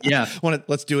 Yeah.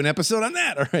 Let's do an episode on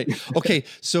that. All right. Okay.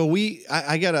 So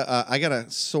I gotta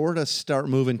sort of start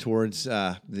moving towards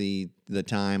the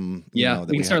time. Yeah.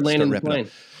 We can start landing the plane.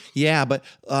 Yeah, but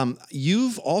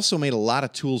you've also made a lot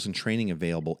of tools and training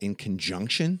available in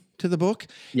conjunction to the book.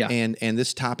 Yeah. And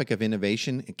this topic of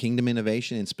innovation, kingdom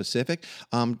innovation in specific.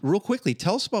 Real quickly,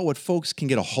 tell us about what folks can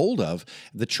get a hold of,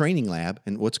 the training lab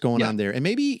and what's going on there. And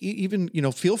maybe even,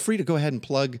 feel free to go ahead and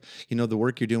plug, the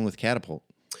work you're doing with Catapult.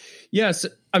 Yes.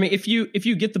 I mean, if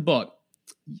you get the book,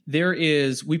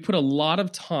 we put a lot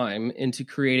of time into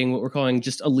creating what we're calling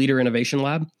just a leader innovation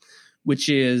lab, which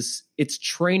is it's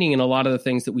training in a lot of the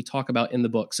things that we talk about in the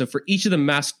book. So for each of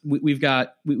the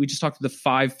we just talked to the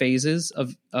 5 phases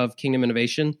of kingdom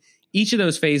innovation. Each of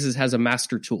those phases has a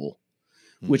master tool,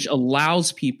 which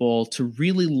allows people to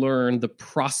really learn the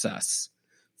process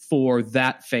for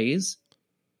that phase.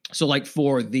 So like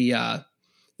for the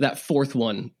that 4th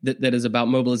one that is about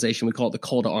mobilization, we call it the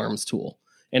call to arms tool.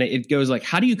 And it goes like,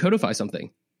 how do you codify something?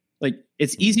 Like,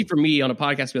 it's easy for me on a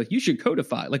podcast to be like, you should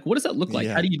codify. Like, what does that look like?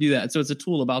 Yeah. How do you do that? So it's a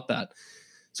tool about that.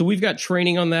 So we've got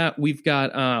training on that. We've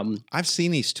got I've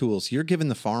seen these tools. You're giving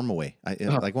the farm away. I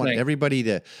want thanks. everybody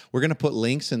to. We're going to put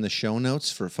links in the show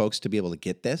notes for folks to be able to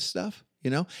get this stuff.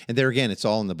 And there again, it's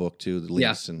all in the book too, the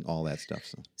links and all that stuff.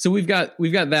 So we've got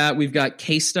that. We've got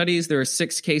case studies. There are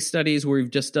 6 case studies where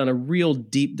we've just done a real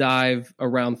deep dive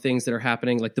around things that are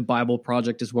happening. Like the Bible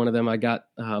Project is one of them. I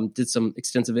did some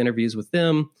extensive interviews with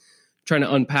them, trying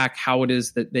to unpack how it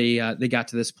is that they got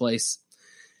to this place.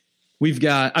 We've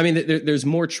got, there's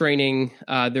more training.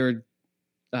 There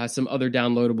are some other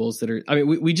downloadables that are,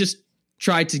 we just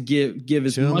try to give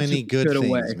as much many good things,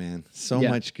 away. Man. So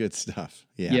much good stuff.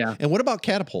 Yeah. And what about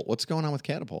Catapult? What's going on with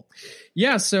Catapult?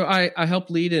 Yeah. So I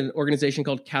help lead an organization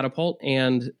called Catapult,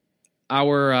 and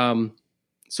our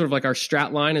sort of like our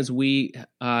strat line is we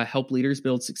help leaders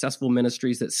build successful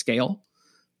ministries that scale.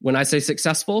 When I say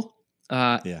successful,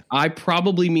 I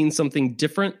probably mean something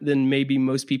different than maybe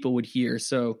most people would hear.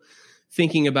 So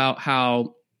thinking about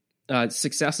how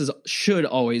success should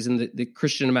always, in the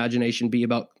Christian imagination, be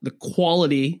about the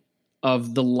quality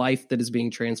of the life that is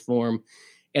being transformed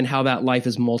and how that life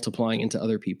is multiplying into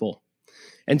other people.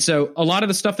 And so a lot of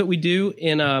the stuff that we do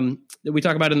that we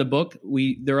talk about in the book,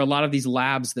 there are a lot of these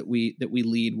labs that we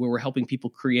lead where we're helping people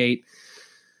create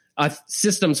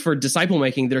systems for disciple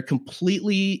making that are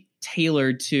completely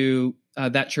tailored to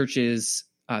that church's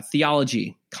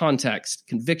theology, context,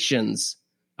 convictions,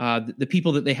 the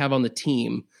people that they have on the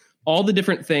team, all the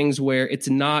different things where it's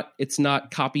not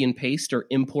copy and paste or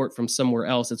import from somewhere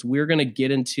else. It's we're going to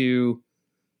get into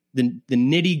the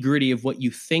nitty gritty of what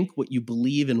you think, what you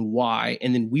believe, and why,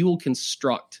 and then we will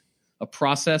construct a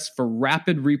process for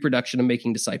rapid reproduction of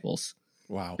making disciples.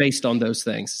 Wow. Based on those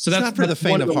things. So that's not for the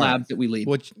faint one of of the heart. labs that we lead.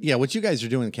 What you guys are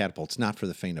doing in Catapult, it's not for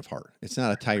the faint of heart. It's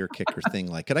not a tire kicker thing.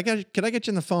 Like, could I get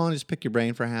you on the phone, just pick your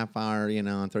brain for a half hour,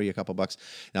 and throw you a couple bucks.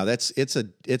 Now it's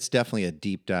definitely a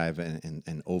deep dive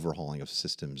and overhauling of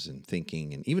systems and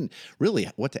thinking, and even really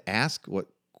what to ask,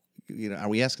 are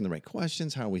we asking the right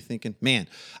questions? How are we thinking? Man,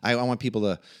 I want people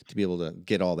to be able to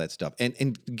get all that stuff.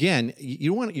 And again,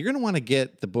 you're going to want to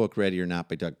get the book Ready or Not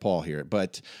by Doug Paul here.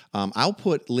 But I'll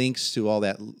put links to all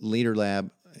that Leader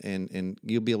Lab, and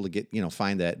you'll be able to get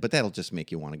find that. But that'll just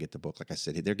make you want to get the book. Like I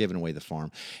said, they're giving away the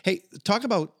farm. Hey, talk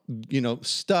about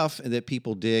stuff that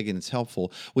people dig and it's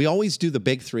helpful. We always do the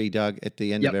big 3, Doug, at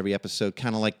the end of every episode,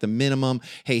 kind of like the minimum.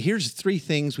 Hey, here's 3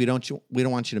 things we don't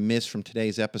want you to miss from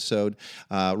today's episode.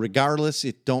 Regardless,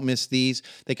 don't miss these.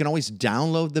 They can always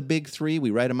download the big 3.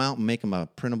 We write them out and make them a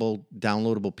printable,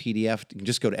 downloadable PDF. You can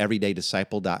just go to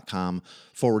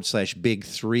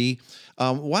everydaydisciple.com/big3.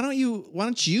 Why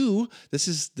don't you?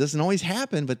 This doesn't always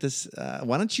happen, but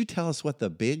why don't you tell us what the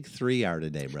big 3 are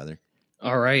today, brother?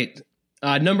 All right.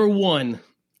 Number 1,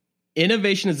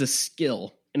 innovation is a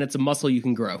skill, and it's a muscle you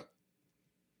can grow.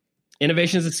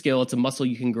 Innovation is a skill. It's a muscle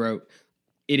you can grow.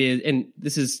 It is, and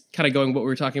this is kind of going what we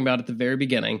were talking about at the very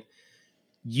beginning.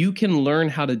 You can learn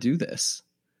how to do this.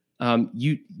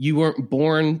 You weren't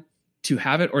born to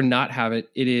have it or not have it.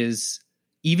 It is,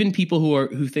 even people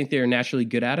who think they are naturally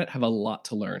good at it have a lot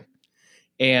to learn.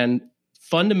 And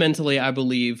fundamentally, I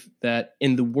believe that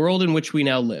in the world in which we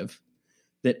now live,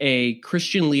 that a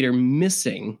Christian leader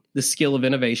missing the skill of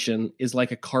innovation is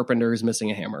like a carpenter is missing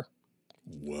a hammer.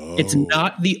 Whoa. It's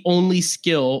not the only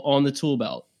skill on the tool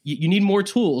belt. You need more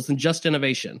tools than just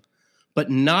innovation,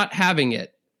 but not having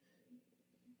it,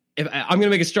 I'm going to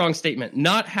make a strong statement,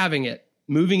 not having it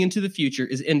moving into the future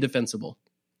is indefensible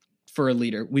for a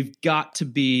leader. We've got to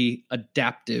be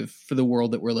adaptive for the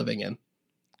world that we're living in.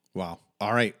 Wow.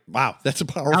 All right. Wow. That's a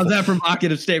powerful. How's that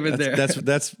provocative statement there?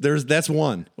 That's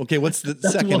one. Okay. What's the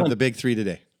second of the big 3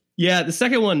 today? Yeah. The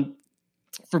second one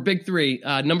for big 3,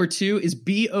 number 2 is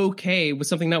be okay with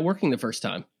something not working the first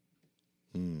time.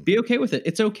 Be okay with it.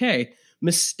 It's okay.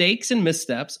 Mistakes and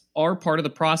missteps are part of the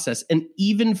process, and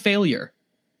even failure.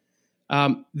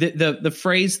 The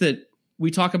phrase that we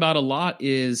talk about a lot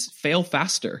is fail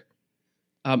faster.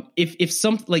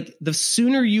 The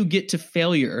sooner you get to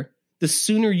failure, the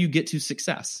sooner you get to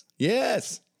success.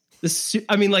 Yes.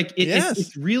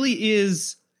 It really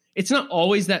is. It's not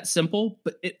always that simple,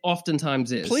 but it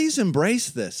oftentimes is. Please embrace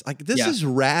this. This is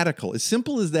radical. As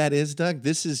simple as that is, Doug,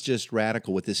 this is just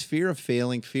radical with this fear of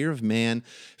failing, fear of man,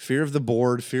 fear of the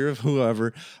board, fear of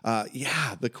whoever.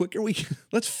 The quicker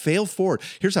let's fail forward.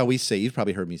 Here's how we say, you've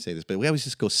probably heard me say this, but we always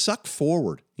just go suck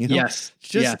forward. Yes.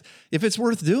 If it's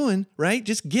worth doing, right,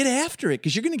 just get after it,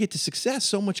 because you're going to get to success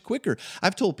so much quicker.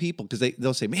 I've told people, because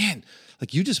they'll say, man,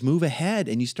 you just move ahead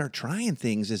and you start trying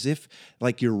things as if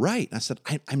you're right. And I said,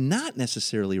 I'm not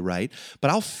necessarily right, but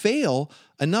I'll fail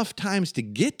enough times to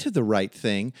get to the right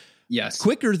thing yes,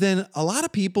 quicker than a lot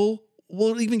of people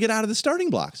we'll even get out of the starting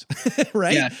blocks,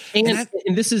 right? Yeah.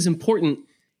 And this is important.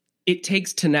 It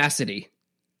takes tenacity.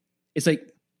 It's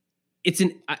like,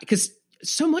 because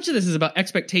so much of this is about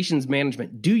expectations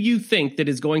management. Do you think that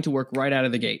it's going to work right out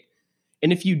of the gate?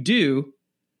 And if you do,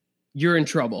 you're in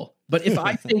trouble. But if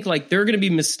I think like there are going to be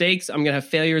mistakes, I'm going to have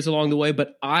failures along the way,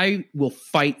 but I will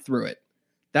fight through it.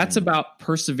 That's about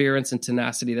perseverance and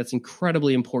tenacity. That's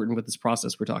incredibly important with this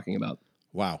process we're talking about.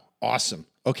 Wow. Awesome.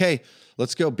 Okay.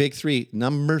 Let's go. Big three.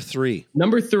 Number three.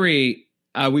 Number three,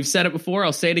 we've said it before.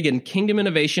 I'll say it again. Kingdom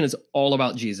innovation is all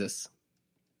about Jesus.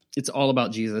 It's all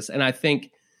about Jesus. And I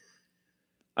think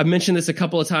I've mentioned this a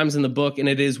couple of times in the book, and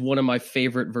it is one of my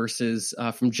favorite verses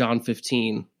from John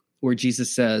 15, where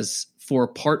Jesus says, "For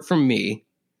apart from me,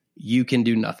 you can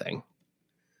do nothing."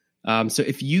 So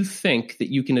if you think that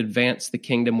you can advance the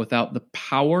kingdom without the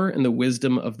power and the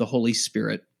wisdom of the Holy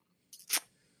Spirit,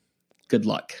 good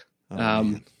luck.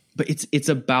 But it's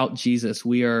about Jesus.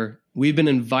 We've been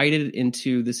invited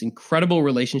into this incredible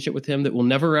relationship with him that will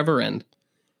never, ever end.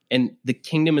 And the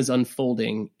kingdom is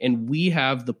unfolding, and we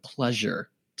have the pleasure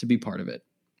to be part of it.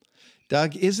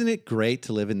 Doug, isn't it great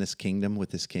to live in this kingdom with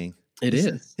this king? It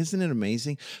is. Isn't it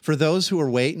amazing? For those who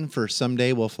are waiting for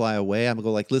someday we'll fly away, I'm going to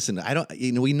go like, listen,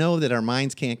 we know that our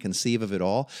minds can't conceive of it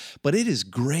all, but it is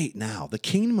great now. The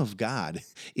kingdom of God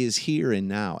is here and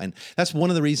now. And that's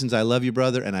one of the reasons I love you,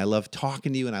 brother, and I love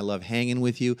talking to you, and I love hanging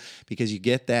with you, because you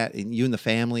get that, and you and the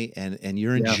family, and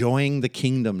you're enjoying the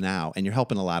kingdom now, and you're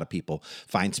helping a lot of people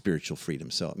find spiritual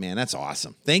freedom. So, man, that's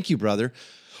awesome. Thank you, brother.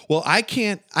 Well, I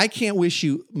can't wish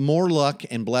you more luck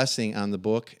and blessing on the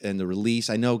book and the release.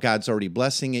 I know God's already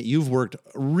blessing it. You've worked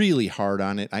really hard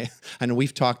on it. I know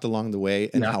we've talked along the way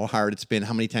and how hard it's been,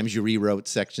 how many times you rewrote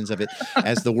sections of it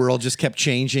as the world just kept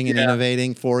changing and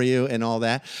innovating for you and all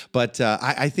that. But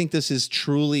I think this is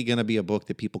truly going to be a book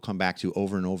that people come back to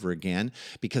over and over again,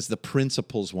 because the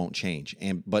principles won't change,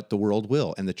 but the world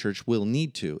will, and the church will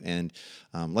need to. And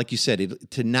like you said,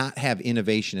 to not have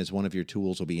innovation as one of your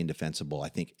tools will be indefensible, I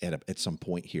think, at some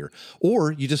point here.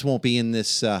 Or you just won't be in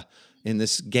this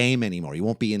game anymore. You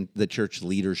won't be in the church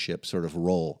leadership sort of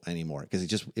role anymore,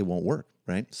 because it won't work,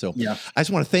 right? So I just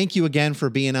want to thank you again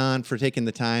for being on, for taking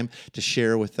the time to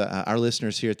share with our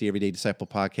listeners here at the Everyday Disciple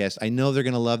Podcast. I know they're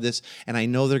going to love this, and I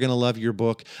know they're going to love your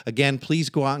book. Again, please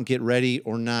go out and get Ready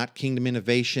or Not: Kingdom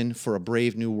Innovation for a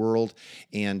Brave New World.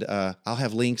 And I'll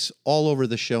have links all over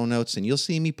the show notes, and you'll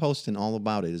see me posting all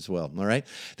about it as well. All right.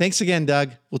 Thanks again,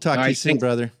 Doug. We'll talk to you soon,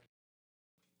 brother.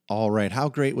 All right. How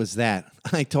great was that?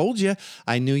 I told you,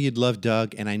 I knew you'd love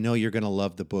Doug, and I know you're going to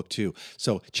love the book too.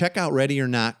 So check out Ready or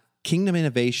Not: Kingdom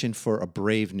Innovation for a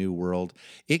Brave New World.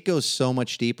 It goes so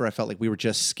much deeper. I felt like we were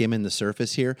just skimming the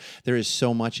surface here. There is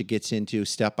so much it gets into,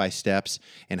 step by steps,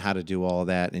 and how to do all of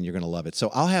that, and you're going to love it. So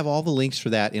I'll have all the links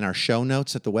for that in our show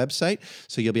notes at the website,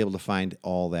 so you'll be able to find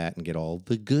all that and get all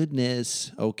the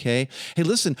goodness, okay? Hey,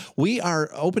 listen, we are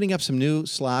opening up some new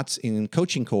slots in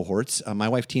coaching cohorts. My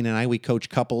wife Tina and I, we coach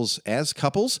couples as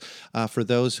couples for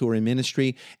those who are in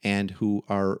ministry and who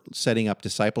are setting up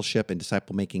discipleship and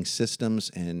disciple-making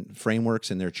systems and frameworks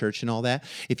in their church and all that.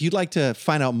 If you'd like to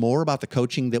find out more about the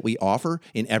coaching that we offer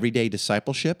in everyday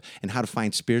discipleship and how to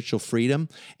find spiritual freedom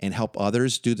and help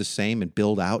others do the same and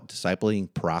build out discipling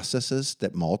processes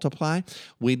that multiply,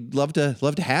 we'd love to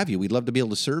have you. We'd love to be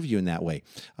able to serve you in that way.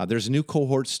 There's a new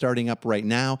cohort starting up right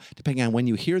now. Depending on when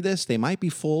you hear this, they might be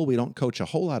full. We don't coach a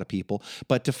whole lot of people,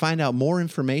 but to find out more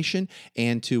information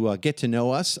and to get to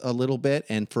know us a little bit,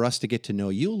 and for us to get to know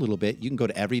you a little bit, you can go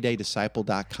to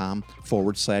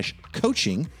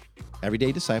everydaydisciple.com/coaching,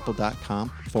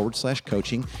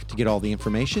 everydaydisciple.com/coaching to get all the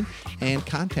information and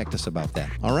contact us about that.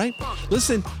 All right?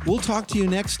 Listen, we'll talk to you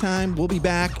next time. We'll be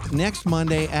back next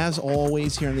Monday, as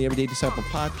always, here on the Everyday Disciple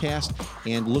Podcast,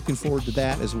 and looking forward to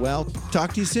that as well.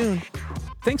 Talk to you soon.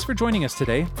 Thanks for joining us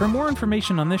today. For more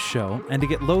information on this show and to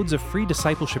get loads of free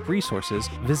discipleship resources,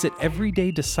 visit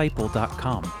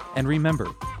everydaydisciple.com. And remember,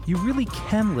 you really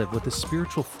can live with the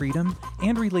spiritual freedom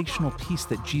and relational peace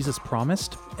that Jesus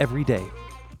promised every day.